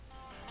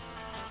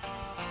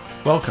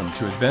Welcome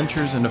to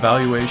Adventures in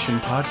Evaluation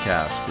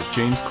podcast with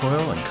James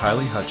Coyle and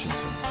Kylie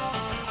Hutchinson.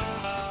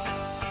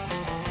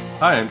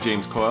 Hi, I'm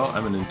James Coyle.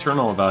 I'm an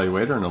internal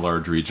evaluator in a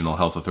large regional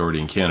health authority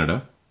in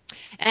Canada.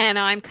 And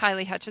I'm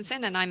Kylie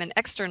Hutchinson, and I'm an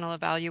external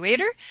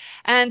evaluator.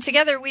 And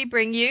together we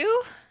bring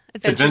you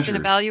Adventures in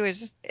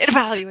Adventures.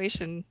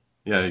 Evaluation.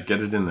 Yeah,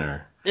 get it in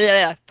there.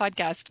 Yeah,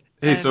 podcast.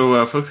 Hey,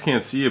 so folks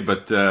can't see you,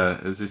 but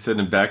as I said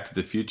in Back to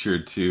the Future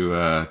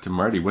to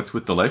Marty, what's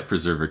with the life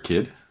preserver,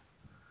 kid?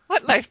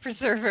 What life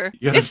preserver?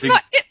 You got a It's big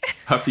my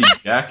puffy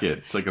jacket.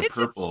 It's like a it's a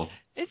purple.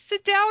 it's the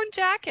down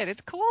jacket.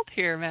 It's cold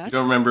here, You man.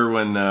 don't remember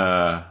when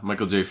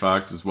Michael J.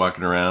 Fox was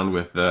walking around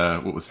with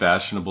what was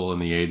fashionable in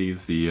the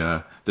 80s,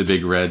 the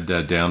big red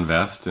down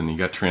vest, and he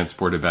got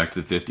transported back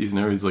to the 50s, and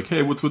now he's like,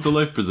 hey, what's with the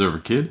life preserver,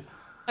 kid?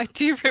 I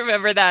do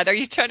remember that. Are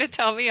you trying to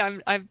tell me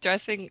I'm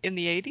dressing in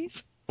the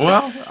 80s?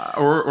 Well,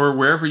 or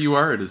wherever you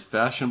are, it is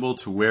fashionable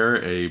to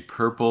wear a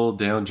purple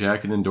down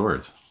jacket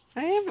indoors.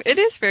 I am. It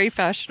is very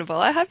fashionable.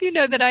 I have you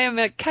know that I am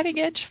a cutting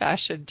edge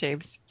fashion,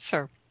 James.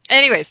 So,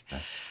 anyways,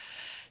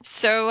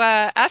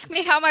 ask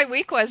me how my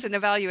week was in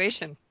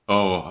evaluation.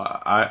 Oh,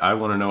 I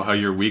want to know how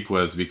your week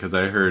was because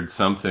I heard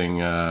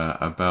something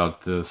about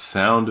the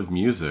sound of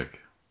music.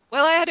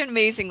 Well, I had an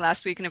amazing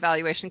last week in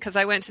evaluation because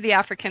I went to the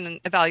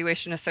African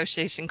Evaluation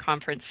Association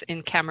conference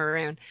in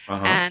Cameroon,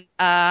 Uh-huh. and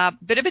a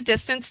bit of a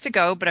distance to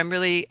go, but I'm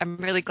really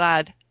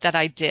glad that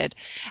I did.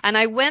 And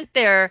I went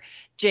there,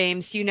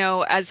 James,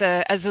 as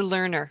a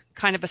learner,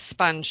 kind of a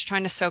sponge,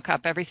 trying to soak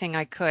up everything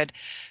I could.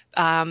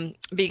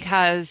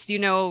 Because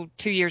 2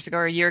 years ago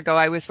or a year ago,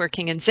 I was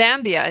working in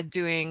Zambia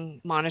doing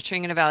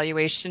monitoring and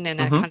evaluation in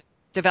a Mm-hmm. kind of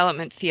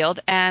development field.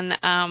 And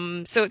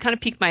so it kind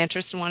of piqued my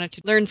interest and wanted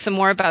to learn some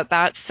more about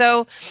that.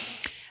 So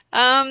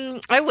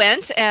I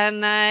went,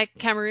 and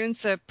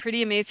Cameroon's a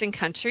pretty amazing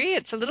country.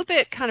 It's a little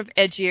bit kind of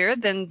edgier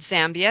than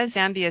Zambia.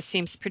 Zambia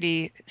seems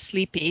pretty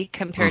sleepy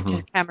compared Mm-hmm.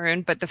 to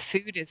Cameroon, but the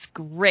food is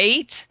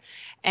great.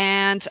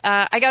 And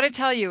I got to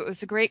tell you, it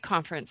was a great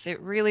conference. It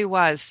really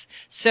was.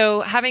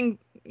 So having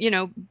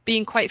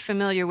being quite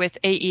familiar with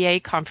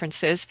AEA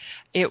conferences,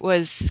 it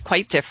was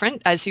quite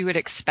different, as you would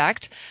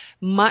expect.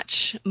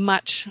 Much,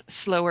 much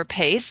slower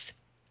pace.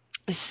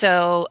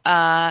 So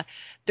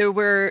there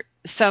were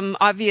some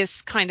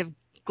obvious kind of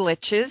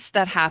glitches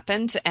that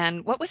happened.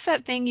 And what was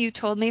that thing you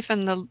told me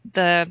from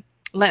the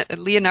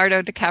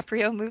Leonardo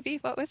DiCaprio movie?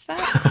 What was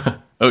that?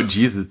 Oh,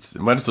 geez,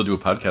 might as well do a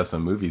podcast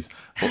on movies.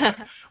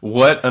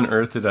 What on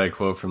earth did I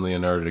quote from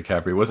Leonardo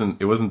DiCaprio?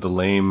 It wasn't the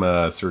lame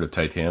sort of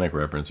Titanic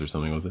reference or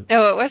something, was it?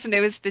 No, it wasn't. It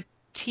was the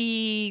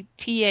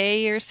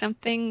TA or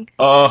something.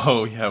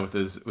 Oh yeah,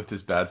 with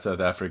his bad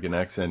South African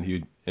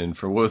accent, and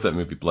for what was that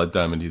movie, Blood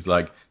Diamond? He's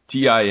like,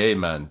 TIA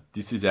man,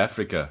 this is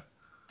Africa.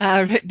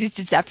 This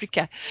is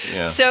Africa.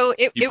 Yeah, So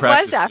it, he it was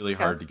practiced really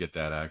Africa. hard to get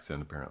that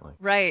accent, apparently.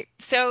 Right.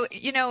 So,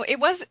 it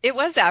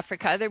was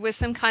Africa. There was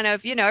some kind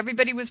of,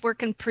 everybody was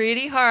working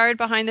pretty hard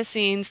behind the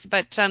scenes,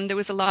 but there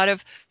was a lot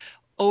of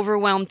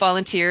overwhelmed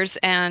volunteers,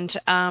 and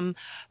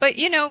but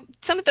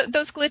some of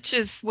those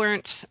glitches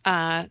weren't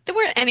they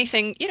weren't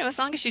anything, as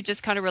long as you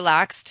just kind of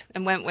relaxed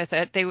and went with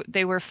it,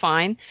 they were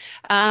fine.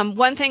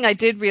 One thing I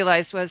did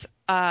realize was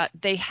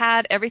they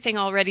had everything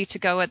all ready to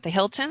go at the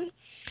Hilton,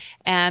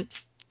 and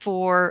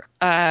for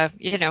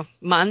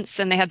months,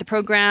 and they had the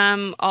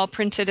program all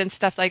printed and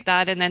stuff like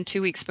that, and then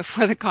 2 weeks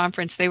before the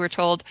conference they were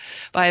told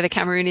by the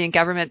Cameroonian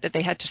government that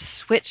they had to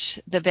switch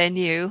the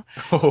venue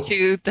Oh,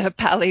 to the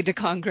Palais de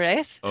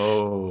Congrès.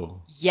 oh.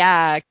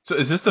 Yeah. So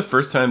is this the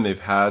first time they've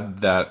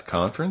had that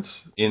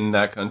conference in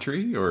that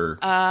country, or?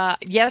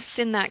 Yes,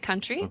 in that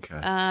country.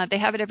 Okay, They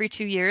have it every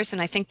 2 years,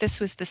 and I think this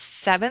was the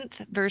seventh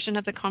version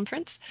of the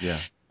conference. yeah.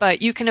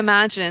 But you can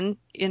imagine,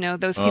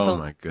 those Oh people,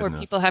 my poor people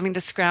goodness. having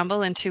to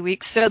scramble in 2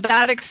 weeks. So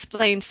that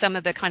explains some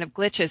of the kind of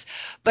glitches.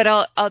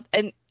 But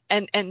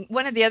and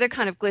one of the other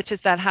kind of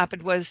glitches that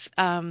happened was,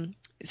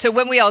 so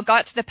when we all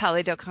got to the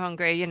Palais de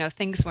Congrès,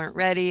 things weren't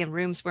ready and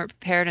rooms weren't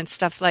prepared and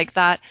stuff like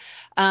that.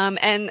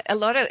 And a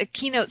lot of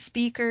keynote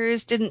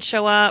speakers didn't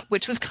show up,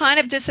 which was kind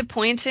of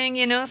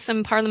disappointing.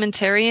 Some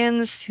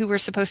parliamentarians who were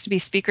supposed to be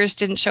speakers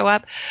didn't show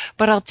up.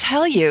 But I'll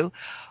tell you,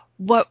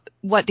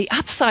 what the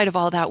upside of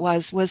all that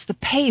was the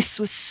pace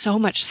was so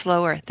much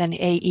slower than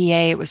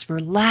AEA. It was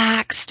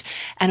relaxed.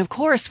 And of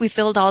course, we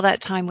filled all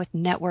that time with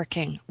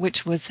networking,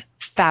 which was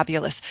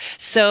fabulous.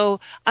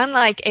 So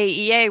unlike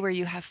AEA, where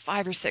you have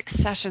 5 or 6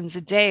 sessions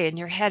a day and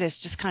your head is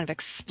just kind of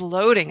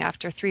exploding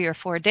after 3 or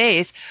 4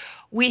 days,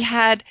 we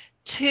had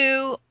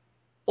two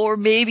or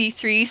maybe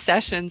 3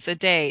 sessions a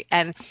day.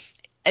 And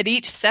at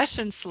each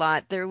session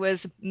slot, there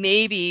was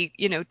maybe,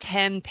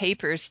 10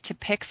 papers to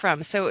pick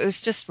from. So it was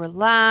just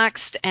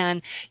relaxed,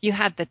 and you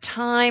had the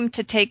time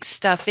to take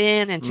stuff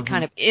in and to Hmm.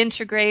 kind of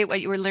integrate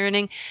what you were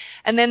learning.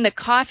 And then the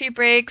coffee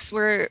breaks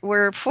were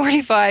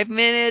 45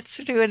 minutes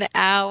to an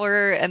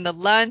hour, and the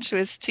lunch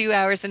was 2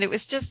 hours. And it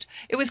was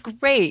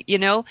great.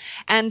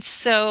 And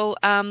so,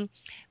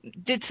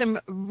 did some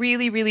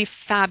really, really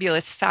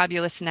fabulous,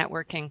 fabulous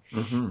networking,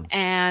 Mm-hmm.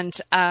 and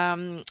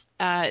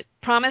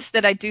promised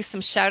that I'd do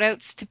some shout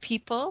outs to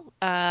people.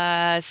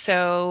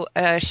 So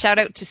shout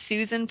out to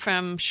Susan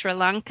from Sri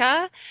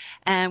Lanka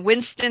and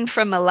Winston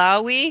from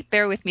Malawi.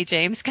 Bear with me,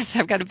 James, because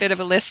I've got a bit of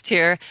a list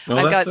here. No,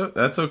 I've got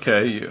that's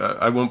okay.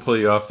 I won't pull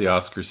you off the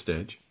Oscar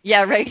stage.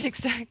 Yeah, right,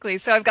 exactly.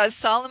 So I've got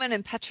Solomon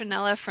and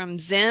Petronella from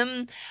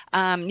Zim,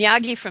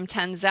 Nyagi from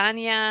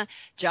Tanzania,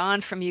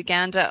 John from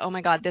Uganda. Oh my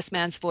God, this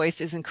man's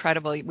voice is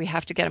incredible. We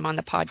have to get him on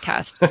the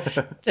podcast.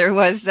 There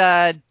was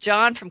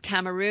John from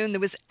Cameroon. There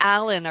was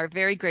Alan, our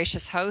very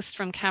gracious host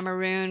from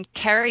Cameroon,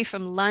 Carrie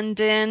from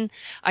London.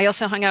 I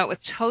also hung out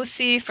with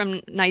Tosi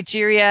from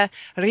Nigeria,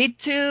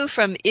 Ritu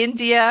from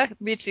India,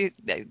 Ritu,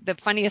 the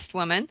funniest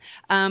woman,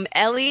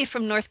 Ellie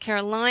from North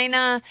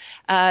Carolina,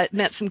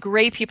 met some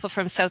great people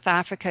from South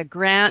Africa,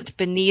 Grant,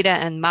 Benita,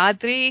 and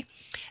Madri.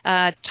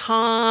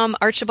 Tom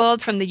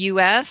Archibald from the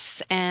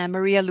US, and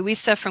Maria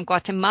Luisa from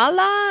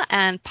Guatemala,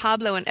 and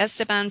Pablo and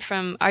Esteban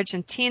from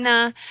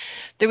Argentina.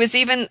 There was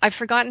even, I've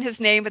forgotten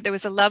his name, but there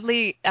was a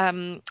lovely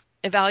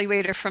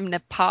evaluator from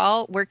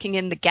Nepal working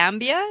in the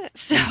Gambia.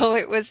 So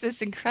it was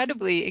this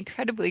incredibly,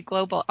 incredibly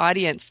global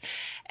audience.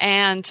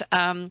 And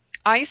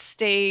I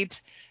stayed,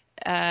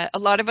 a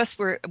lot of us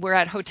were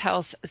at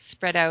hotels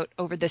spread out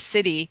over the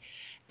city,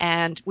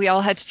 and we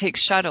all had to take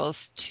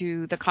shuttles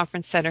to the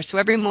conference center. So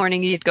every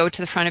morning you'd go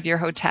to the front of your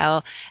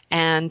hotel,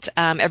 and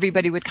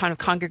everybody would kind of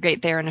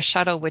congregate there, and a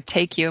shuttle would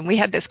take you. And we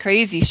had this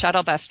crazy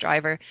shuttle bus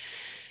driver.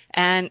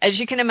 And as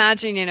you can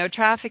imagine,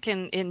 traffic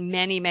in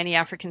many, many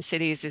African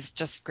cities is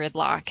just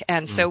gridlock.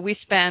 And so we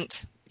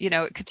spent,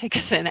 it could take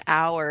us an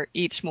hour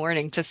each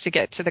morning just to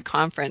get to the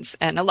conference.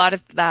 And a lot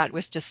of that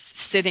was just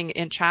sitting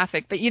in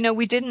traffic. But,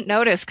 we didn't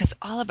notice because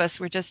all of us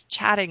were just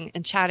chatting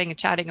and chatting and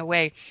chatting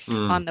away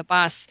on the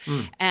bus.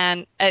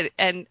 And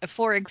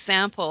for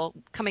example,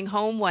 coming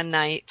home one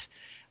night,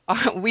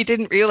 we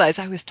didn't realize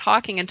I was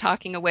talking and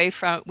talking away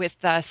with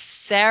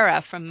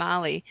Sarah from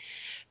Mali,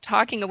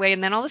 talking away,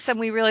 and then all of a sudden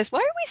we realized, why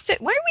are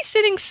we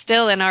sitting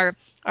still? And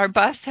our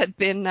bus had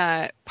been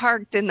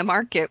parked in the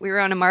market. We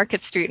were on a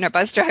market street, and our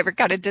bus driver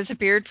kind of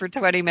disappeared for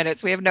 20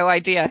 minutes. We have no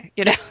idea,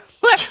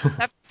 left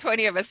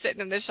 20 of us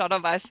sitting in the shuttle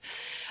bus.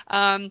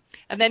 And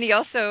then he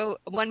also,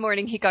 one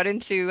morning, he got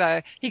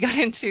into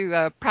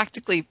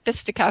practically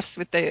fisticuffs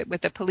with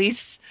the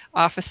police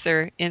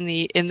officer in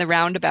the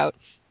roundabout.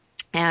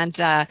 And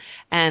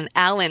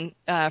Alan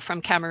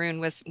from Cameroon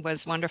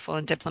was wonderful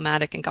and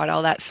diplomatic and got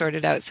all that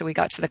sorted out. So we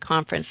got to the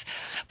conference.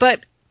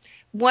 But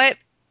what,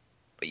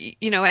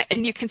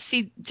 and you can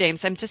see,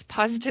 James, I'm just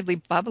positively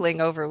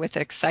bubbling over with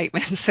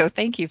excitement. So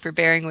thank you for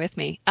bearing with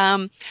me.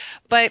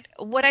 But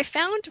what I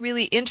found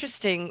really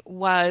interesting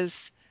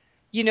was,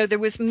 there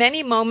was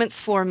many moments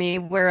for me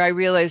where I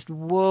realized,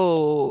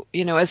 whoa,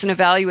 as an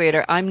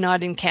evaluator, I'm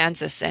not in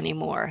Kansas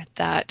anymore.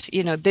 That,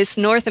 this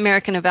North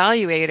American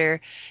evaluator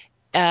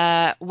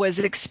was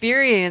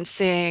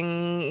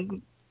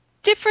experiencing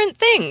different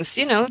things.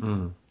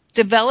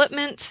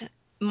 Development,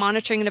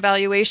 monitoring, and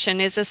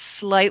evaluation is a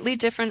slightly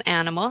different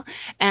animal.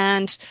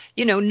 And,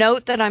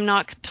 note that I'm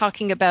not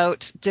talking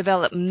about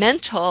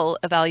developmental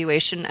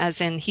evaluation as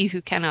in he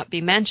who cannot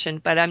be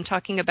mentioned, but I'm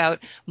talking about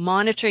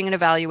monitoring and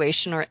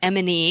evaluation, or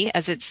M&E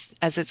as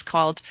it's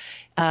called,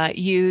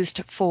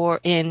 used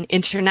in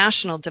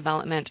international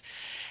development.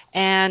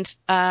 And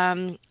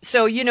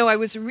so, I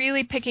was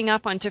really picking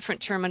up on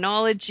different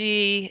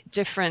terminology,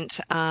 different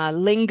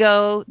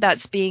lingo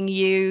that's being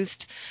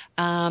used.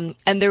 And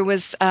there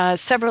was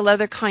several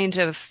other kind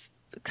of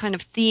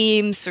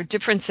themes or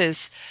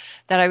differences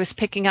that I was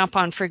picking up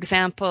on. For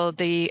example,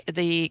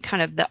 the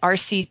kind of the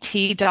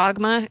RCT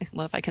dogma,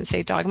 well, if I can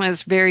say dogma,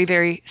 is very,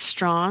 very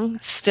strong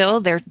still.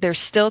 They're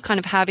still kind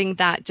of having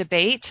that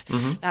debate,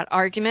 that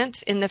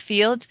argument in the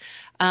field.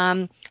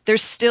 They're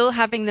still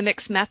having the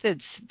mixed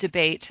methods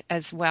debate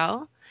as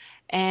well.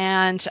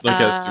 And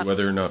as to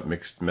whether or not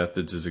mixed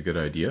methods is a good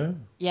idea?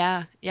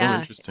 Yeah. Oh,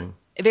 interesting.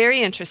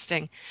 Very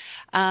interesting.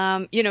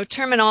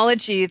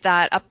 Terminology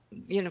that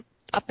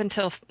up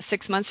until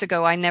 6 months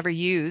ago I never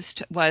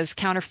used was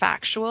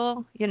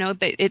counterfactual.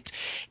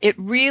 It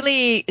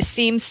really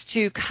seems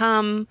to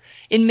come,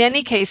 in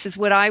many cases,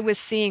 what I was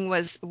seeing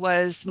was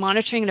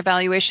monitoring and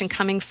evaluation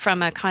coming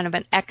from a kind of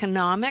an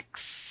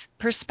economics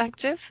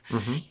perspective.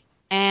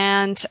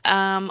 And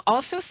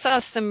also saw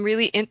some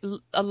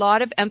a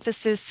lot of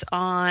emphasis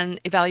on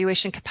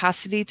evaluation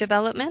capacity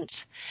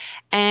development,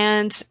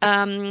 and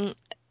a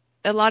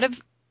lot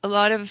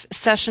of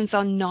sessions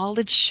on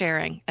knowledge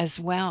sharing as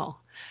well,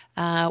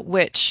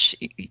 which,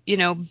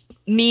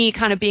 me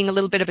kind of being a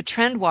little bit of a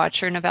trend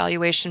watcher in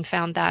evaluation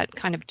found that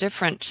kind of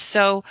different.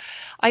 So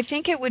I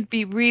think it would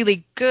be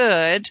really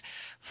good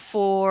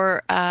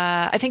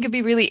I think it'd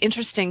be really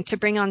interesting to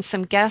bring on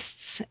some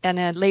guests in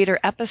a later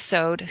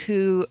episode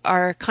who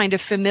are kind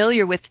of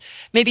familiar with,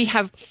 maybe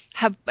have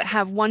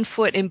one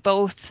foot in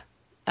both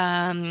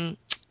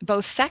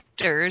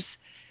sectors,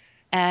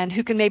 and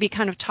who can maybe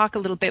kind of talk a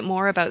little bit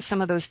more about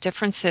some of those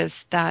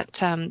differences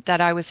that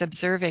I was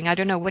observing. I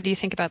don't know. What do you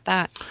think about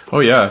that? Oh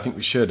yeah, I think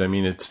we should. I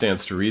mean, it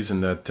stands to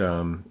reason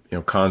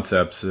that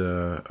concepts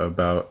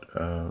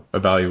about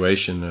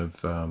evaluation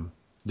have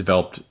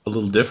developed a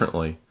little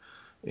differently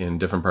in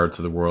different parts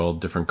of the world,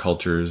 different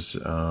cultures,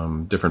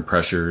 different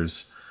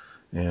pressures,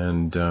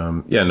 and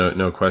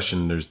no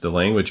question, there's the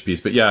language piece.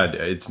 But yeah,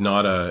 it's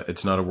not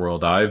a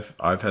world I've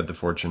had the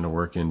fortune to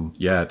work in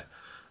yet.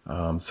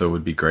 So it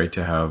would be great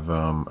to have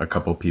a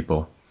couple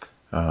people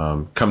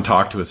come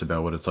talk to us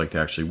about what it's like to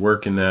actually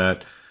work in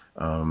that.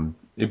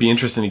 It'd be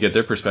interesting to get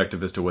their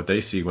perspective as to what they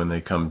see when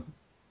they come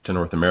to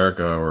North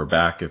America or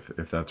back if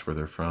that's where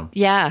they're from.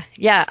 Yeah,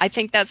 I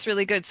think that's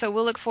really good. So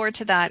we'll look forward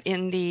to that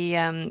in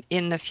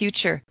the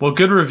future. Well,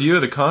 good review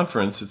of the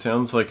conference. It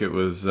sounds like it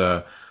was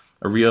a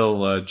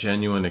real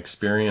genuine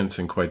experience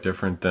and quite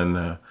different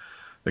than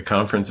the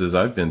conferences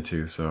I've been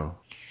to.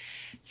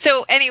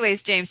 So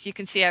anyways, James, you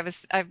can see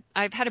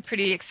I've had a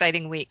pretty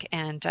exciting week,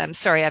 and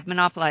sorry, I've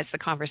monopolized the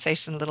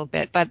conversation a little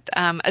bit. But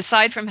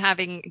aside from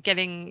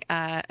getting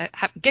a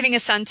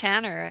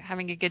suntan or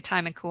having a good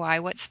time in Kauai,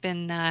 what's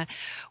been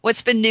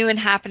new and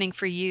happening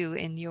for you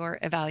in your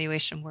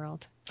evaluation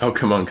world? Oh,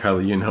 come on,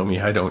 Kylie, you know me.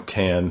 I don't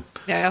tan.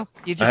 No,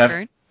 you just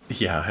burn?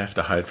 Yeah, I have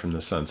to hide from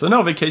the sun. So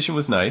no, vacation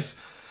was nice.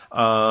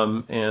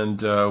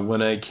 And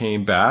when I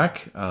came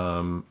back,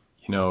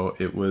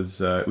 it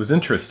was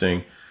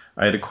interesting.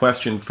 I had a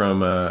question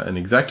from an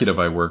executive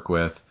I work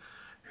with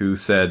who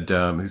sat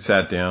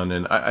down,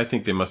 and I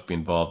think they must be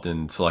involved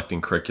in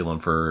selecting curriculum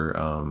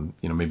for,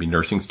 maybe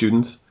nursing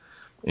students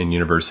in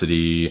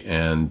university.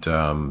 And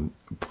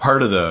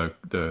part of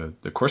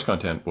the course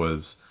content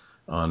was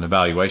on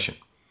evaluation.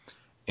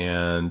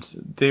 And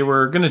they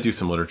were going to do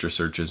some literature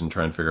searches and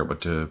try and figure out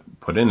what to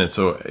put in it.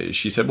 So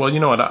she said, well, you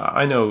know what?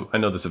 I know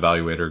this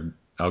evaluator.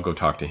 I'll go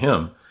talk to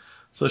him.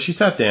 So she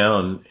sat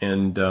down,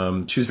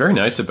 and she was very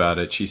nice about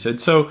it. She said,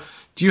 so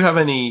do you have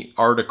any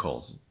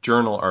articles,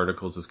 journal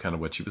articles is kind of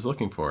what she was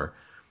looking for,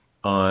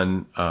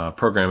 on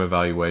program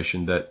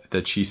evaluation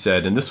that she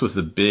said, and this was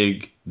the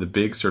big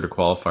sort of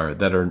qualifier,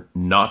 that are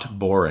not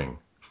boring.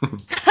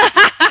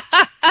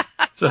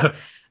 So,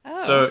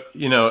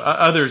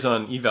 others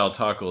on Eval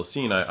Talk will have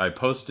seen, I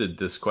posted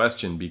this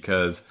question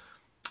because,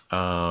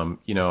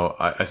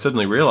 I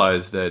suddenly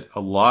realized that a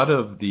lot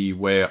of the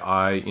way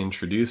I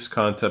introduce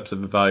concepts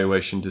of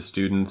evaluation to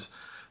students,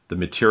 the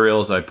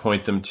materials I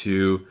point them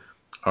to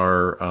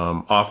are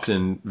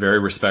often very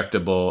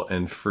respectable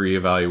and free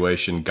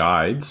evaluation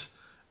guides,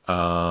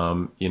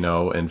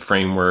 and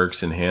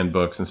frameworks and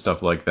handbooks and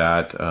stuff like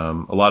that.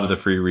 A lot of the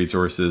free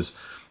resources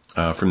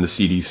from the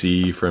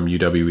CDC, from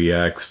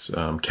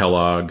UWEX,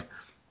 Kellogg,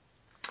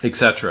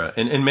 etc.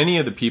 And many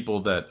of the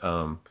people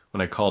that when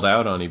I called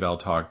out on Eval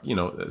Talk,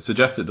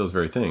 suggested those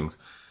very things.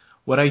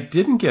 What I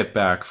didn't get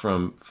back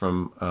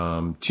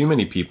from too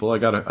many people, I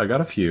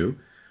got a few,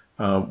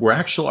 were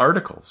actual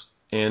articles,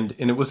 and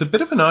it was a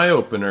bit of an eye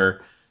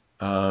opener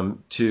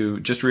to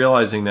just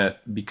realizing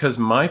that because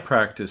my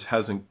practice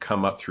hasn't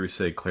come up through,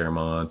 say,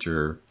 Claremont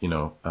or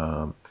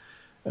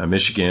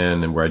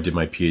Michigan, and where I did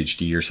my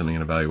PhD or something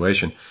in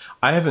evaluation,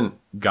 I haven't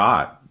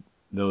got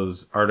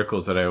those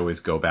articles that I always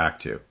go back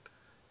to.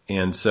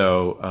 And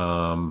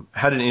so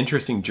had an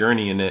interesting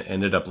journey, and it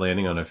ended up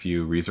landing on a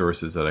few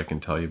resources that I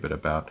can tell you a bit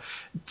about.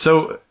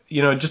 So,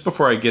 just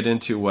before I get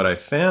into what I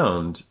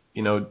found,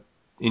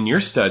 in your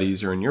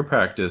studies or in your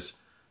practice,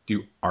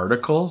 do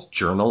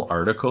journal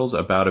articles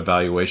about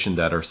evaluation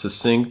that are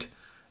succinct,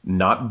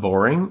 not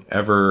boring,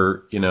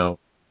 ever,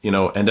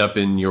 end up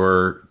in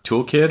your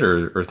toolkit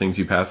or things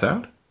you pass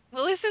out?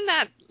 Well, isn't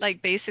that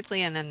like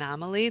basically an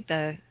anomaly,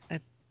 a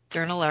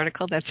journal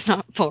article that's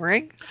not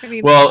boring? I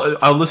mean, well,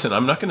 I'll listen.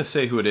 I'm not going to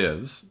say who it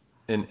is,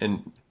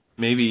 and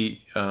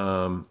maybe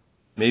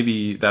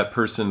that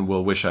person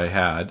will wish I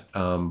had,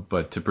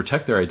 but to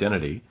protect their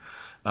identity,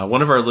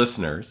 one of our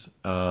listeners,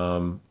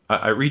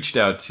 I reached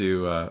out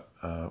to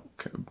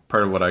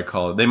part of what I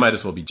call, they might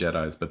as well be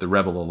Jedis, but the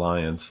Rebel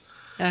Alliance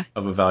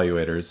of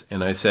evaluators,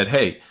 and I said,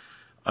 hey,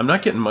 I'm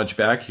not getting much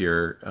back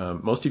here.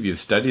 Most of you have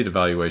studied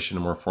evaluation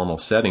in a more formal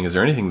setting. Is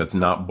there anything that's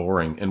not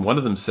boring? And one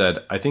of them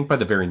said, I think by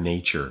the very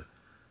nature,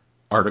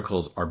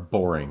 articles are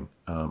boring.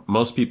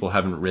 Most people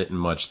haven't written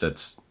much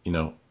that's,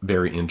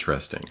 very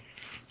interesting.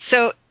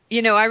 So,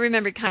 I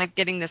remember kind of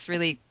getting this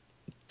really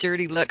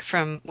dirty look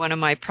from one of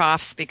my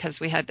profs because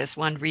we had this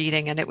one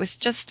reading, and it was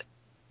just,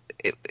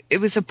 it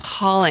was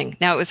appalling.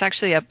 Now, it was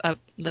actually a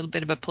little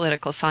bit of a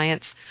political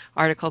science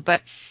article,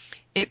 but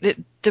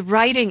the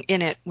writing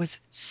in it was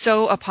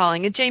so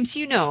appalling. And James,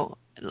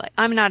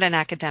 I'm not an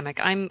academic.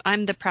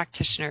 I'm the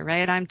practitioner,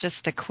 right? I'm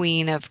just the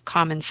queen of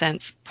common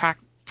sense,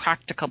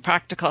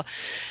 practical.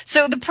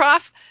 So the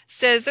prof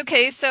says,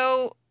 okay,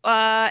 so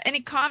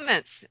any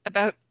comments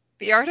about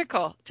the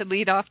article to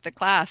lead off the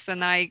class?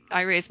 And I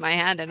raised my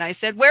hand and I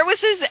said, where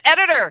was his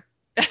editor?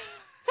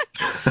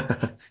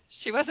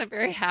 She wasn't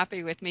very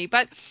happy with me,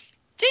 but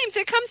James,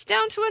 it comes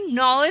down to a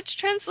knowledge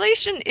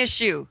translation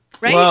issue,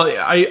 right? Well,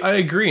 I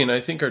agree, and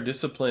I think our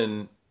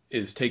discipline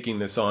is taking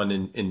this on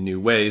in new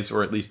ways,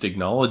 or at least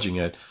acknowledging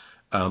it.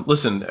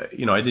 Listen, I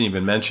didn't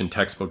even mention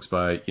textbooks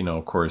by,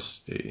 of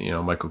course,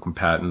 Michael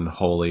Compatton,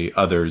 Holy,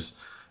 others.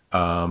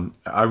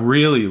 I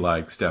really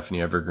like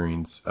Stephanie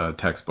Evergreen's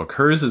textbook.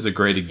 Hers is a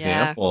great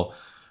example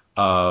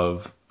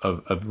of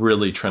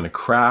really trying to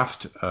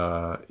craft,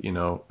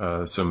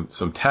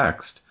 some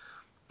text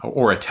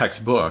or a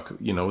textbook,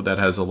 that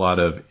has a lot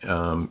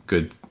of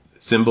good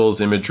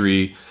symbols,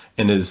 imagery,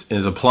 and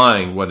is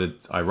applying what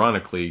it's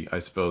ironically, I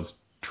suppose,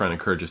 trying to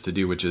encourage us to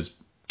do, which is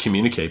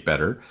communicate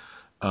better,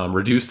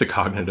 reduce the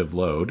cognitive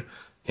load,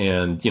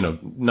 and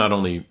not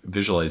only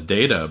visualize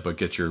data but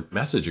get your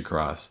message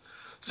across.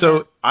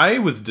 So I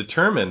was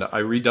determined. I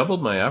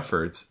redoubled my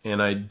efforts,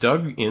 and I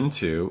dug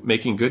into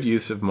making good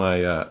use of my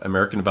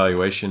American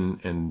Evaluation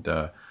and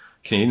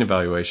Canadian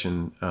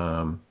Evaluation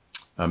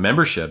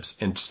memberships,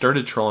 and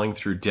started trawling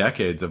through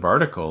decades of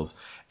articles.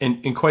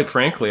 And quite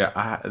frankly,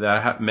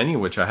 many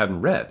of which I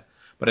hadn't read.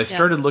 But I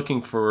started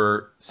looking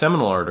for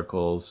seminal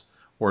articles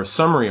or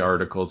summary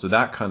articles of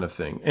that kind of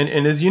thing.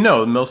 And as you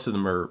know, most of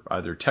them are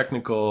either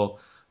technical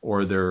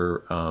or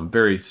they're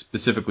very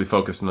specifically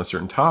focused on a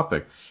certain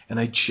topic. And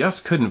I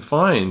just couldn't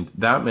find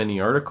that many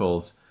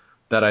articles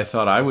that I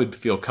thought I would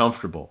feel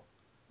comfortable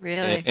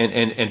really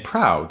and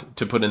proud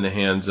to put in the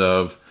hands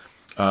of,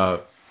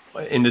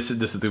 and this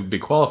is the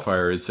big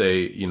qualifier, is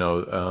say,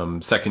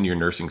 second year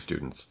nursing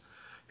students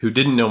who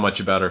didn't know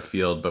much about our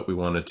field, but we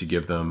wanted to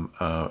give them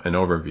an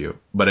overview.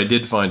 But I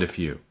did find a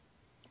few.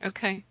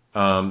 Okay.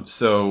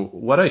 So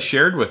what I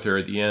shared with her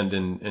at the end,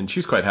 and she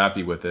was quite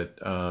happy with it.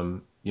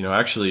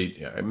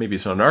 Actually, maybe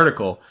it's not an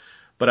article,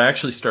 but I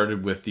actually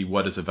started with the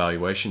What is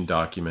Evaluation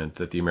document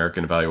that the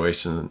American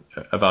Evaluation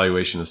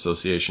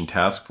Association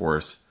Task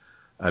Force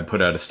had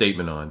put out a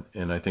statement on.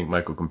 And I think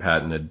Michael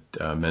Compatton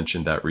had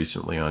mentioned that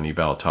recently on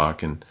Eval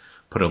Talk and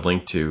put a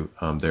link to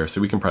there.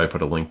 So we can probably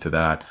put a link to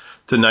that.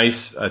 It's a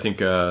nice, I think,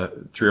 3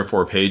 or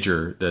 4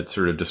 pager that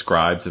sort of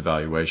describes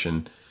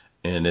evaluation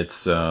and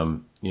its,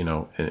 in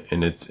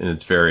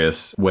its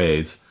various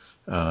ways,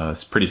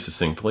 pretty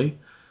succinctly.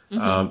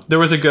 Mm-hmm. There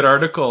was a good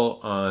article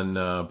on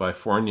by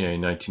Fournier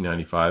in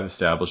 1995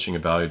 establishing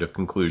evaluative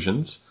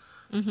conclusions.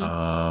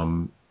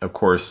 Mm-hmm. Of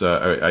course,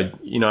 I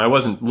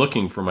wasn't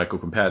looking for Michael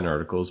Compatton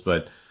articles,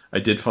 but I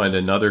did find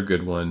another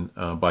good one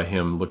by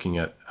him looking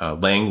at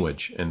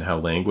language and how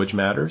language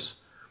matters,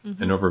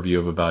 mm-hmm. an overview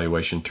of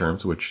evaluation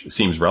terms, which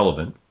seems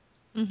relevant.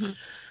 Mm-hmm.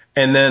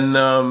 And then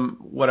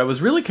what I was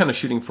really kind of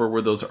shooting for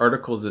were those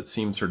articles that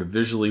seemed sort of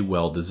visually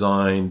well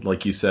designed,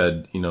 like you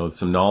said,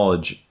 some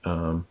knowledge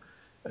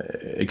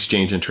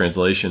exchange and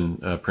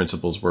translation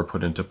principles were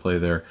put into play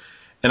there.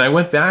 And I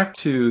went back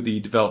to the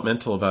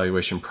developmental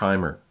evaluation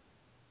primer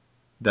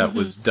that mm-hmm.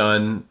 was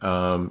done,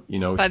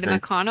 by the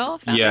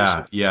McConnell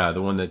Foundation? Yeah,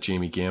 the one that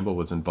Jamie Gamble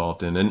was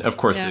involved in. And of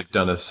course, they've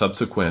done a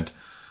subsequent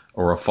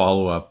or a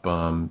follow-up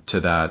to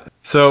that.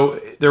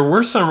 So there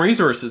were some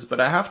resources, but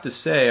I have to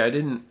say I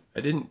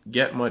didn't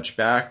get much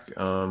back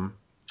from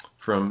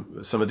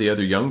some of the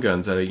other young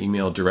guns that I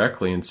emailed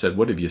directly and said,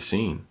 "What have you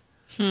seen?"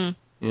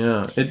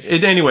 Yeah.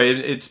 Anyway,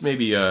 it's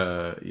maybe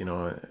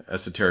an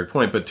esoteric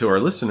point, but to our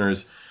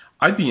listeners,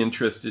 I'd be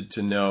interested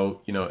to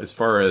know, as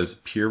far as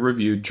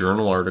peer-reviewed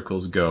journal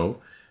articles go,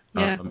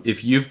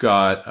 if you've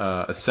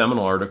got a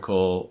seminal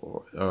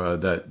article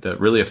that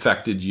really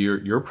affected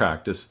your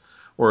practice,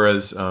 or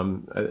as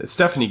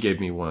Stephanie gave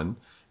me one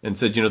and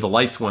said, the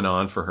lights went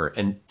on for her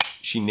and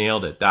she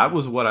nailed it. That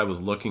was what I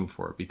was looking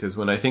for, because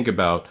when I think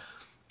about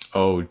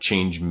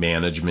change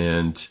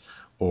management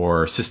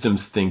or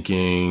systems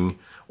thinking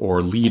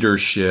or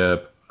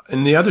leadership,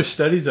 and the other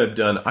studies I've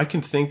done, I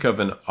can think of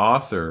an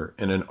author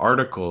and an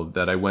article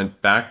that I went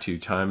back to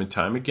time and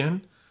time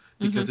again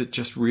because mm-hmm. it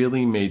just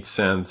really made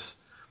sense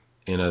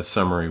in a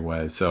summary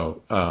way.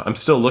 So I'm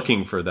still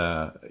looking for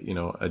the,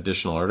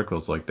 additional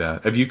articles like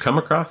that. Have you come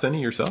across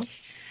any yourself?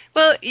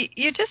 Well,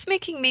 you're just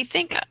making me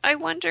think. I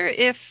wonder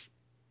if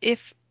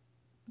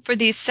for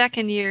these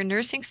second year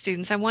nursing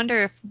students, I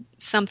wonder if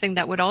something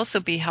that would also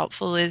be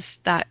helpful is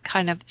that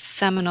kind of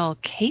seminal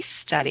case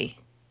study.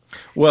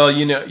 Well,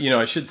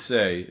 I should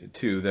say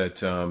too that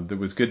there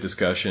was good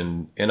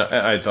discussion, and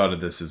I thought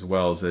of this as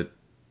well, is that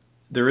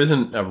there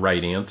isn't a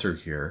right answer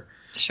here.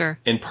 Sure.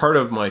 And part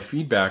of my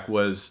feedback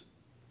was,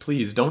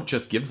 please don't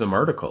just give them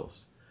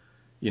articles.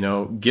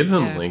 Give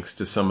them links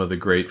to some of the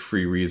great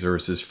free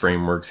resources,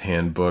 frameworks,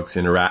 handbooks,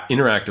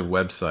 interactive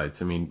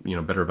websites. I mean,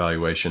 Better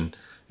Evaluation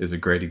is a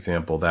great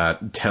example of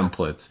that.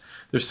 Templates.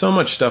 There's so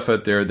much stuff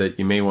out there that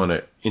you may want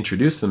to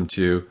introduce them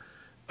to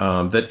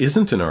that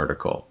isn't an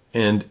article.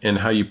 And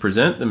how you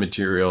present the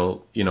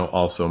material,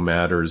 also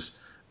matters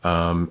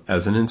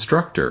as an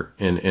instructor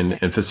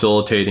and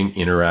facilitating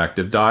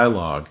interactive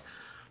dialogue.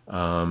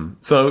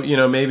 So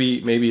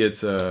maybe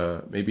it's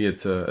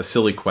a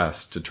silly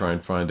quest to try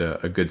and find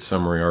a good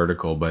summary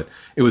article, but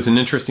it was an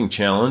interesting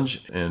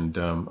challenge, and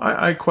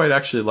I quite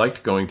actually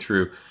liked going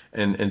through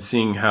and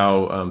seeing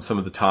how some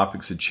of the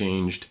topics had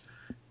changed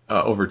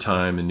over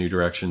time in new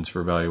directions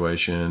for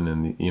evaluation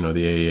and the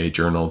AAA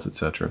journals,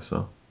 etc.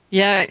 So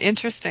yeah,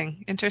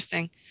 interesting.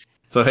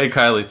 So, hey,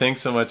 Kylie,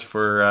 thanks so much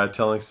for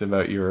telling us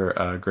about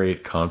your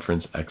great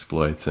conference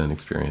exploits and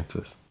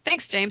experiences.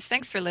 Thanks, James.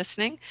 Thanks for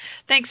listening.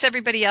 Thanks,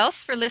 everybody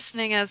else, for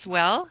listening as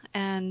well.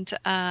 And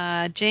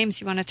James,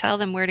 you want to tell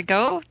them where to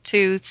go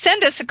to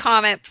send us a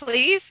comment,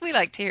 please? We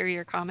like to hear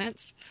your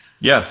comments.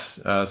 Yes.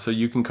 So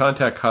you can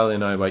contact Kylie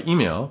and I by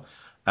email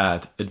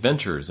at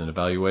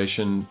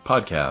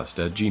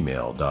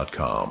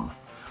adventuresanevaluationpodcast@gmail.com.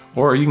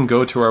 Or you can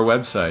go to our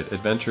website,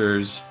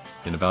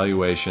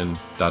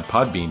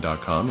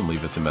 adventuresanevaluation.podbean.com, and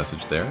leave us a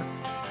message there.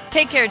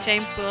 Take care,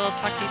 James. We'll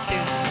talk to you soon.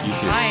 You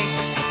too.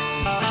 Bye.